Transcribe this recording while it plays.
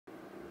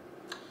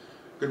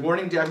Good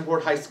morning,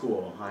 Davenport High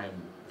School. I'm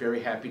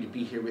very happy to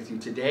be here with you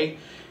today.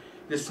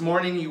 This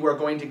morning you are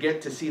going to get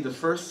to see the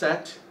first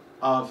set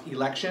of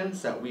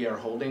elections that we are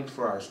holding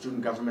for our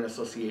Student Government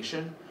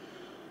Association.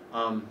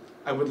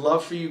 I would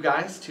love for you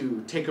guys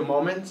to take a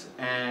moment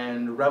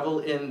and revel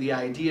in the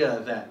idea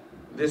that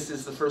this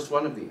is the first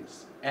one of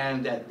these,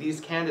 and that these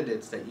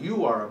candidates that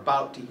you are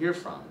about to hear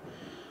from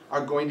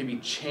are going to be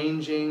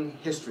changing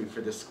history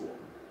for this school.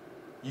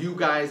 You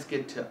guys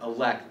get to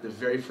elect the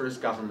very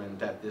first government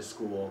that this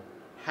school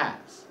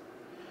has.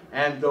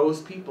 And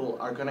those people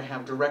are going to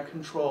have direct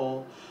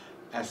control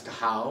as to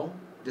how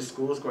this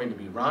school is going to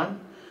be run,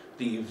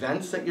 the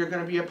events that you're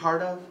going to be a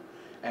part of,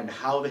 and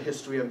how the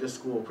history of this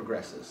school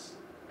progresses,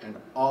 and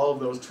all of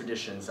those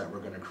traditions that we're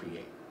going to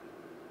create.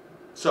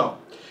 So,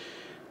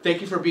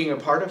 thank you for being a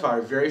part of our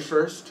very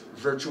first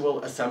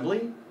virtual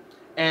assembly,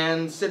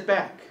 and sit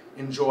back,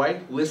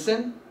 enjoy,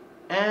 listen,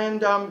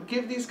 and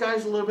give these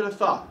guys a little bit of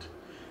thought,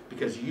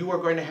 because you are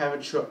going to have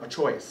a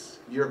choice.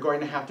 You're going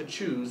to have to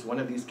choose one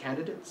of these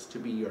candidates to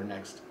be your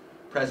next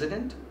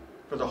president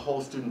for the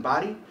whole student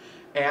body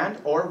and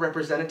or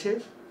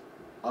representative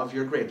of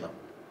your grade level.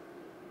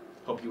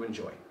 Hope you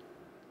enjoy.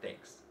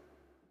 Thanks.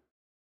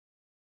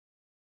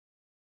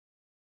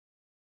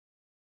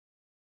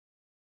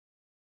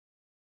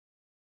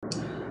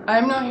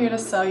 I'm not here to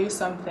sell you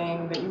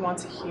something that you want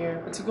to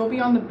hear, but to go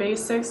beyond the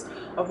basics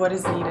of what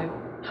is needed.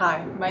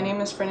 Hi, my name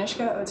is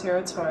Franishka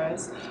Otero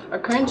Torres, a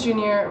current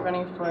junior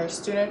running for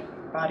student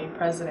body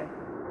president.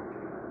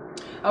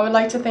 I would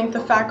like to thank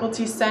the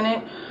Faculty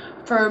Senate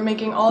for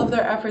making all of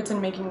their efforts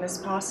in making this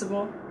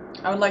possible.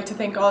 I would like to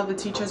thank all of the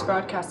teachers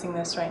broadcasting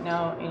this right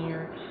now in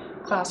your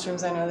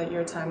classrooms. I know that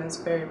your time is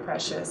very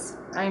precious.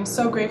 I am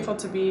so grateful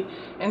to be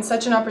in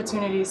such an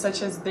opportunity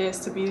such as this,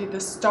 to be the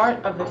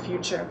start of the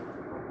future.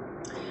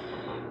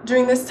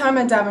 During this time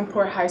at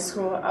Davenport High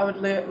School, I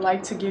would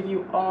like to give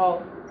you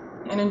all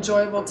an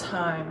enjoyable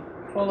time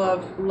full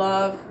of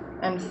love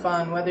and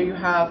fun, whether you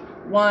have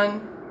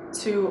 1,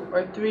 2,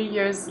 or 3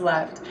 years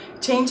left.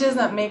 Changes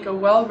that make a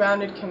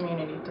well-rounded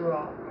community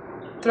throughout.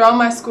 Throughout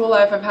my school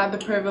life, I've had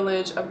the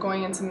privilege of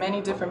going into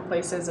many different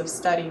places of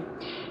study.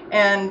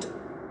 And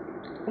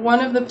one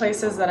of the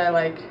places that I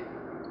like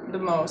the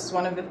most,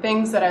 one of the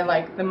things that I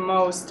like the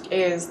most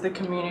is the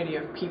community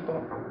of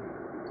people.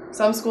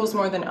 Some schools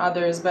more than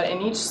others, but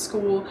in each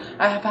school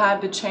I have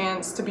had the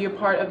chance to be a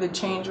part of the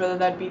change, whether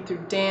that be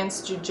through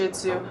dance,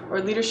 jiu-jitsu,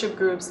 or leadership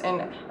groups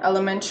in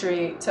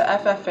elementary to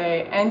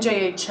FFA,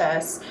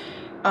 NJHS,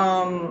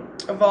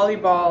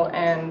 volleyball,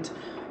 and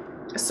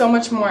so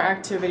much more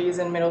activities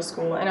in middle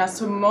school. And as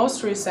to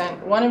most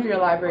recent, one of your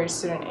library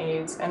student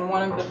aides and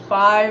one of the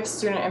 5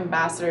 student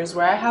ambassadors,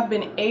 where I have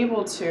been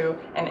able to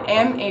and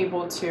am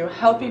able to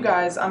help you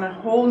guys on a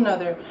whole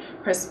nother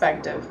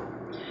perspective.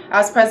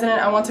 As president,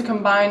 I want to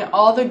combine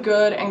all the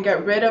good and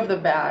get rid of the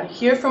bad,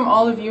 hear from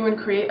all of you and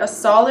create a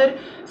solid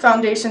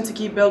foundation to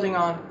keep building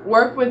on.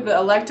 Work with the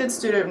elected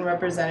student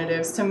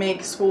representatives to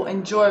make school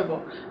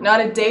enjoyable,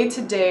 not a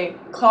day-to-day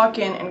clock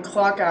in and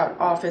clock out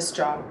office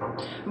job,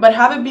 but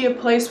have it be a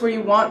place where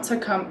you want to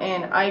come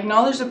in. I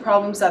acknowledge the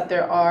problems that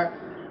there are.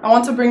 I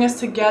want to bring us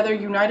together,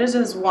 unite us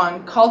as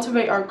one,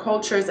 cultivate our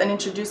cultures, and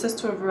introduce us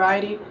to a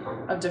variety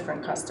of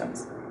different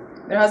customs.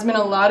 There has been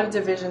a lot of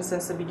division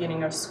since the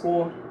beginning of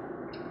school.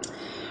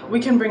 We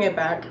can bring it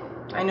back.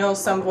 I know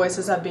some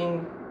voices are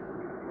being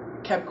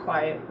kept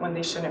quiet when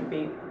they shouldn't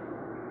be.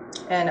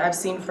 And I've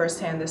seen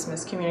firsthand this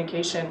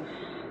miscommunication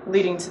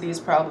leading to these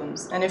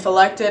problems. And if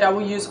elected, I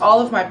will use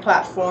all of my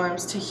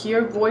platforms to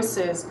hear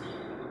voices,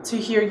 to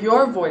hear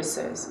your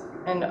voices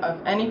and of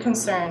any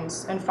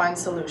concerns and find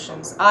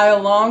solutions. I,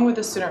 along with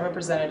the student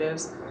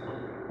representatives,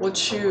 will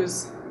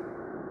choose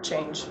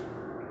change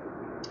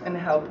and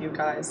help you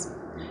guys.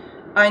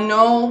 I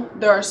know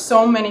there are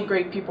so many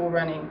great people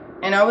running,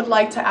 and I would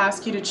like to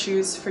ask you to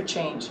choose for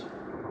change,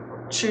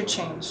 true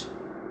change.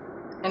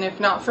 And if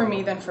not for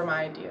me, then for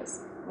my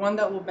ideas. One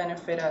that will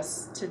benefit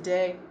us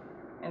today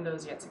and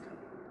those yet to come.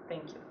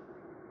 Thank you.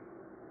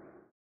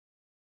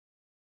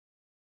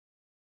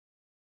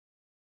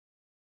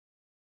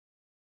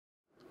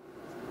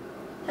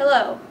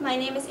 Hello, my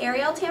name is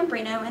Ariel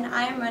Tambrino and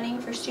I am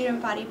running for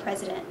student body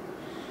president.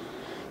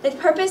 The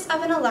purpose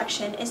of an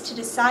election is to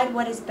decide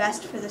what is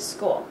best for the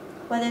school,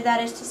 whether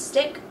that is to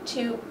stick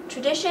to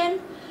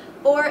tradition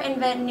or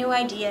invent new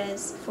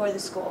ideas for the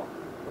school.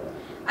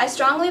 I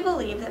strongly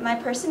believe that my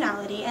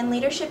personality and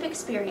leadership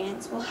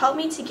experience will help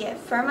me to get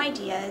firm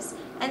ideas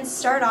and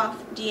start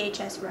off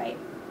DHS right.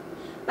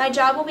 My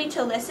job will be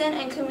to listen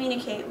and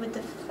communicate with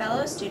the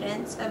fellow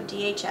students of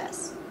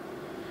DHS.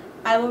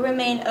 I will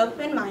remain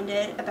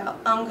open-minded about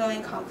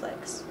ongoing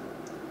conflicts.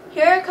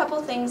 Here are a couple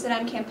things that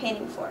I'm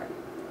campaigning for.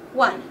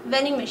 1.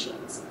 Vending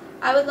machines.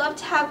 I would love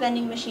to have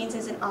vending machines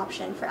as an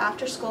option for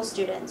after-school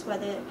students,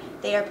 whether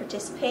they are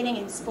participating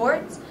in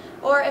sports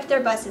or if their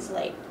bus is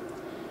late.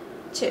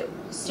 2.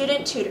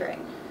 Student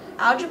tutoring.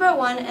 Algebra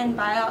 1 and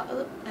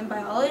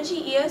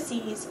biology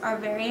EOCs are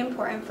very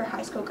important for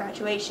high school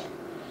graduation.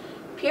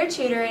 Peer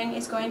tutoring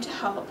is going to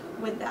help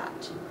with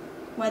that,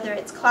 whether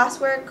it's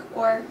classwork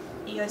or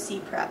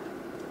EOC prep.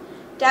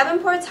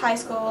 Davenport's high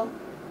school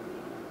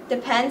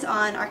depends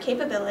on our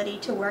capability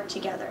to work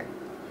together.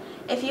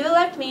 If you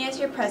elect me as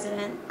your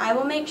president, I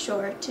will make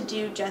sure to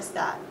do just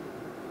that.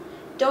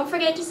 Don't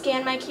forget to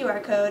scan my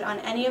QR code on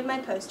any of my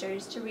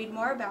posters to read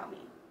more about me.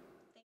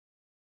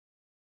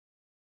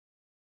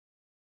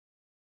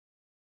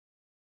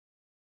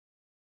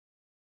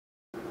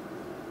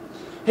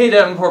 Hey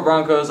Davenport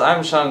Broncos,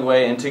 I'm Sean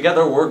Gui, and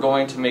together we're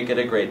going to make it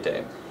a great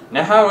day.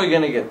 Now how are we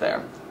going to get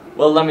there?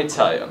 Well, let me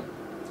tell you.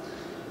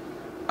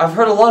 I've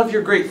heard a lot of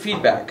your great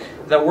feedback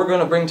that we're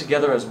going to bring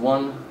together as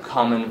one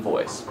common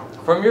voice.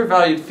 From your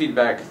valued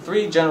feedback,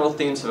 3 general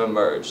themes have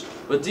emerged.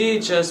 With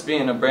DHS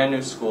being a brand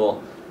new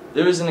school,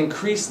 there is an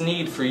increased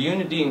need for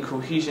unity and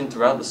cohesion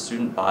throughout the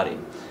student body.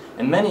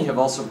 And many have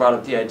also brought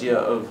up the idea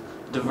of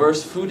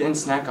diverse food and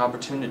snack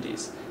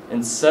opportunities,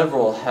 and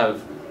several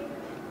have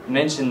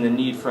mentioned the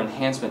need for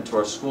enhancement to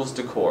our school's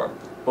decor,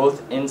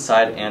 both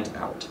inside and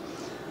out.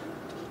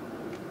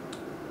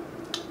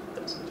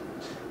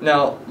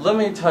 Now, let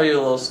me tell you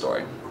a little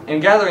story. In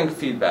gathering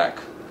feedback,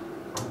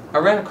 I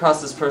ran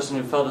across this person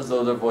who felt as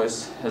though their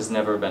voice has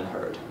never been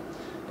heard,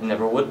 and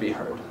never would be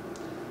heard.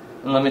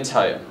 And let me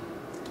tell you,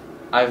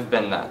 I've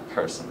been that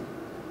person.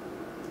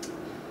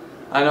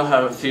 I know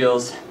how it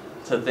feels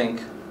to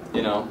think,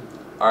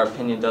 our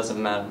opinion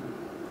doesn't matter,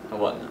 and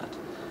whatnot.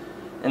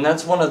 And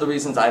that's one of the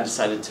reasons I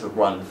decided to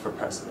run for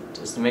president,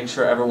 is to make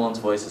sure everyone's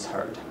voice is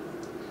heard.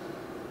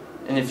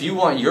 And if you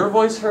want your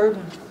voice heard,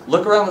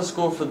 look around the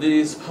school for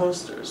these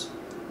posters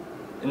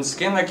and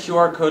scan that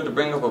QR code to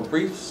bring up a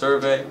brief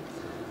survey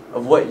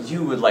of what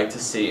you would like to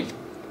see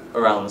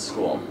around the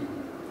school.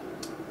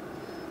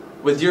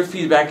 With your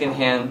feedback in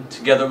hand,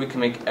 together we can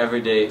make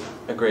every day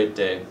a great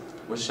day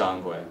with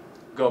Sean Gui.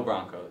 Go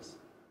Broncos!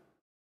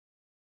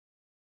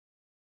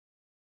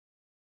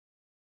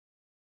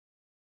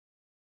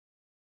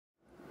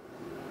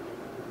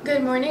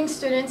 Good morning,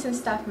 students and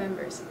staff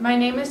members. My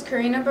name is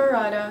Karina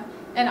Barada,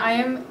 and I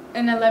am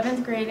in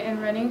 11th grade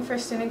and running for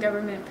student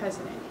government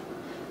president.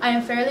 I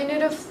am fairly new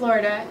to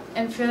Florida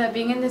and feel that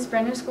being in this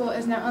brand new school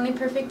is not only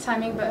perfect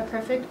timing but a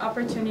perfect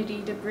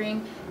opportunity to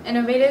bring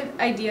innovative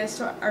ideas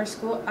to our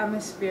school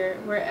atmosphere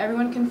where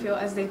everyone can feel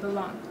as they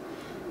belong.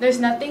 There's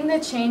nothing to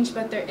change,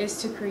 but there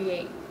is to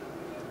create.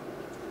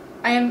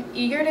 I am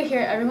eager to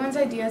hear everyone's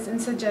ideas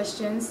and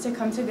suggestions to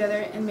come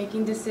together in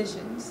making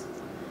decisions.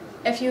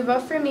 If you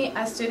vote for me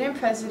as student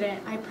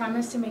president, I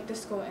promise to make the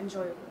school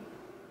enjoyable.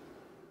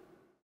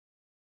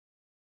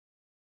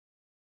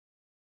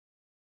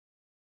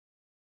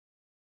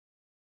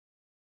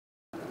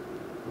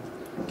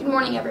 Good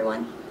morning,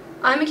 everyone.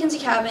 I'm Mackenzie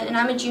Cavan, and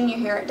I'm a junior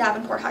here at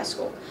Davenport High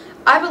School.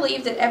 I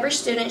believe that every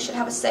student should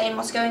have a say in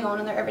what's going on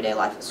in their everyday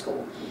life at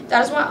school.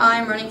 That is why I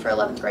am running for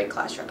 11th grade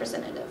class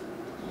representative.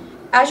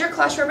 As your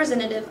class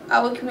representative, I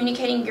will be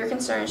communicating your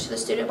concerns to the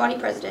student body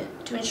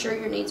president to ensure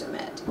your needs are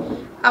met.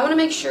 I want to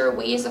make sure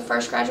we, as the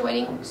first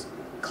graduating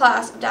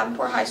class of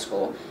Davenport High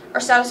School,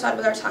 are satisfied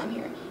with our time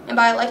here, and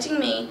by electing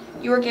me,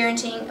 you are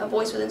guaranteeing a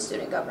voice within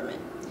student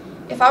government.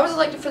 If I was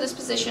elected for this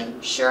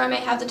position, sure, I may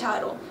have the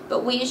title,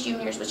 but we as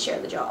juniors would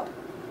share the job.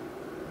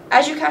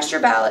 As you cast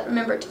your ballot,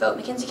 remember to vote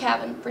Mackenzie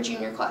Cavan for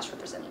junior class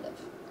representative.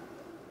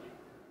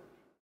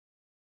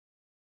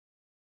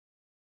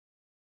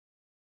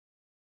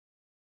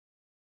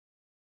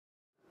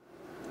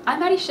 I'm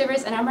Maddie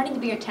Shivers, and I'm running to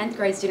be your 10th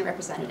grade student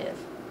representative.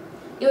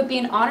 It would be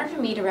an honor for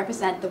me to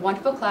represent the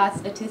wonderful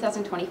class of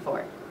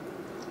 2024.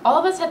 All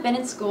of us have been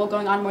in school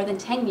going on more than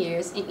 10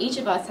 years, and each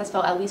of us has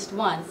felt at least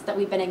once that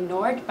we've been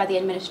ignored by the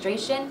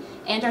administration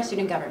and our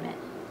student government.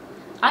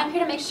 I'm here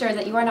to make sure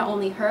that you are not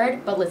only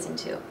heard, but listened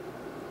to.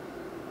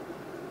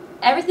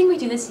 Everything we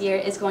do this year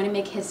is going to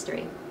make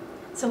history.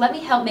 So let me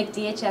help make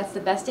DHS the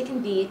best it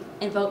can be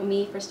and vote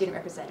me for student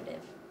representative.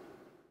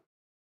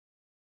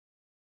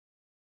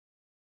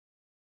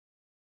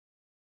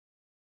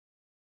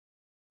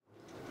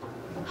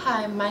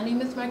 Hi, my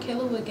name is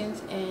Markayla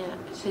Wiggins,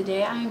 and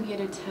today I am here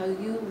to tell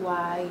you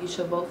why you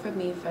should vote for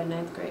me for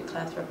 9th grade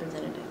class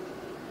representative.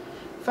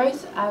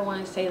 First, I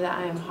want to say that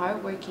I am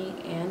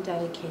hardworking and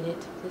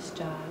dedicated to this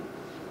job.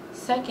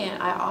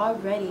 Second, I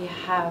already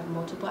have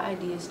multiple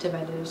ideas to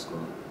better the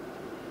school.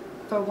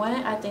 For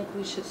one, I think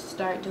we should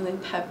start doing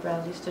pep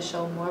rallies to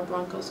show more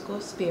Bronco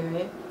school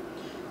spirit.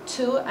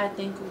 2, I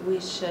think we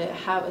should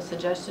have a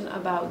suggestion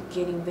about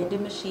getting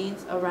vending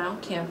machines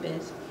around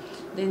campus.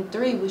 Then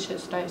 3, we should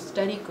start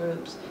study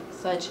groups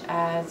such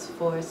as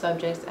for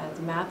subjects as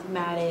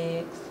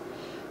mathematics,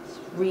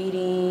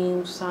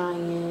 reading,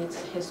 science,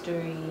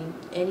 history,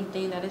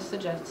 anything that is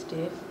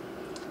suggested.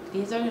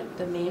 These are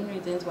the main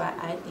reasons why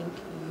I think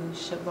you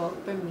should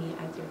vote for me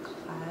as your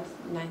class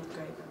 9th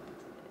grade representative.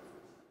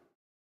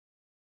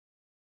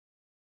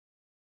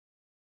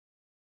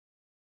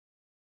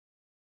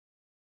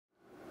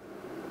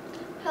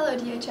 Hello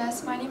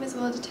DHS, my name is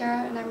Willa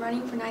DeTerra and I'm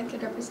running for 9th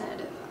grade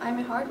representative. I'm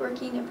a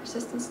hardworking and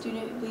persistent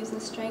student who believes in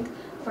the strength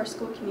of our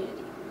school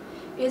community.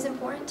 It is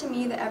important to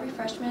me that every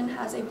freshman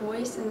has a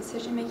voice in the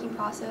decision-making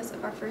process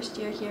of our first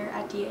year here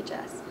at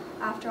DHS.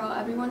 After all,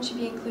 everyone should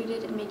be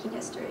included in making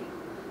history.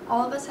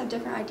 All of us have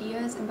different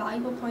ideas and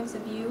valuable points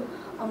of view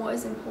on what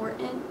is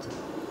important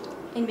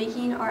in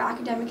making our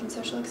academic and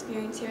social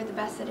experience here the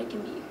best that it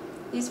can be.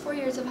 These 4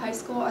 years of high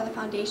school are the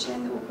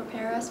foundation that will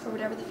prepare us for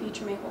whatever the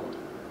future may hold.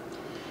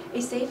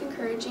 A safe,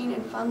 encouraging,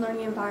 and fun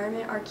learning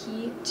environment are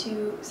key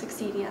to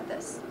succeeding at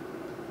this.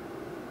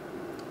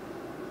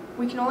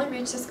 We can only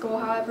reach this goal,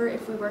 however,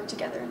 if we work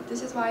together.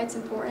 This is why it's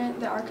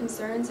important that our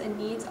concerns and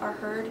needs are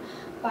heard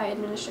by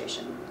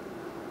administration.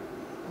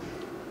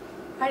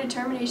 My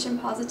determination,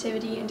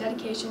 positivity, and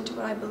dedication to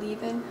what I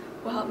believe in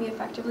will help me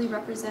effectively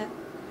represent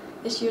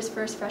this year's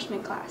first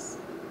freshman class.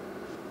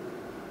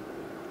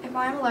 If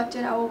I am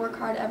elected, I will work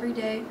hard every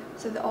day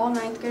so that all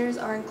 9th graders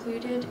are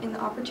included in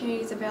the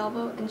opportunities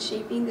available in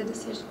shaping the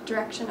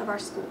direction of our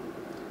school.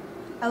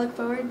 I look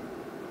forward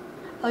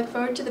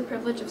to the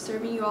privilege of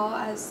serving you all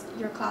as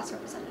your class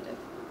representative.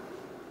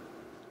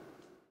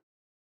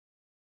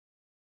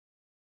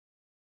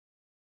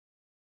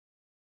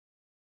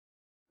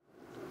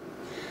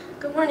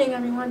 Good morning,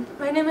 everyone.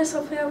 My name is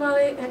Sophia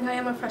Wale, and I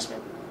am a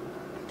freshman.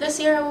 This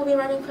year, I will be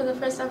running for the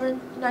first ever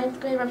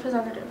 9th grade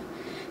representative.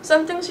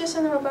 Some things you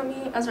should know about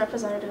me as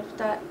representative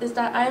is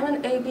that I am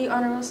an AB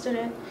honor roll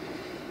student.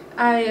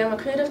 I am a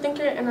creative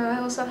thinker, and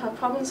I also have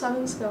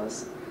problem-solving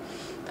skills.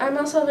 I'm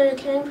also a very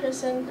caring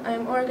person. I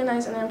am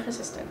organized, and I am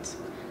persistent.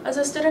 As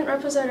a student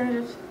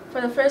representative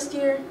for the first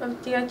year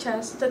of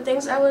DHS, the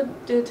things I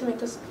would do to make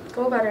this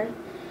go better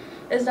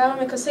is that I would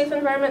make a safe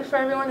environment for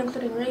everyone,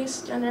 including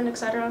race, gender, and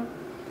etc.,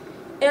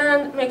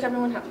 and make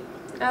everyone happy.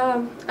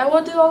 I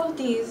will do all of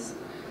these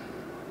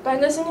by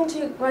listening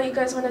to what you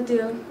guys want to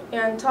do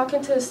and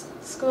talking to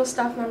school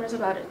staff members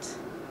about it.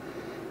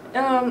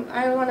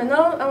 I want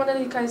to let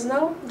you guys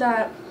know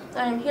that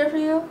I am here for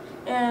you,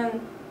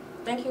 and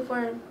thank you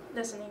for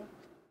listening.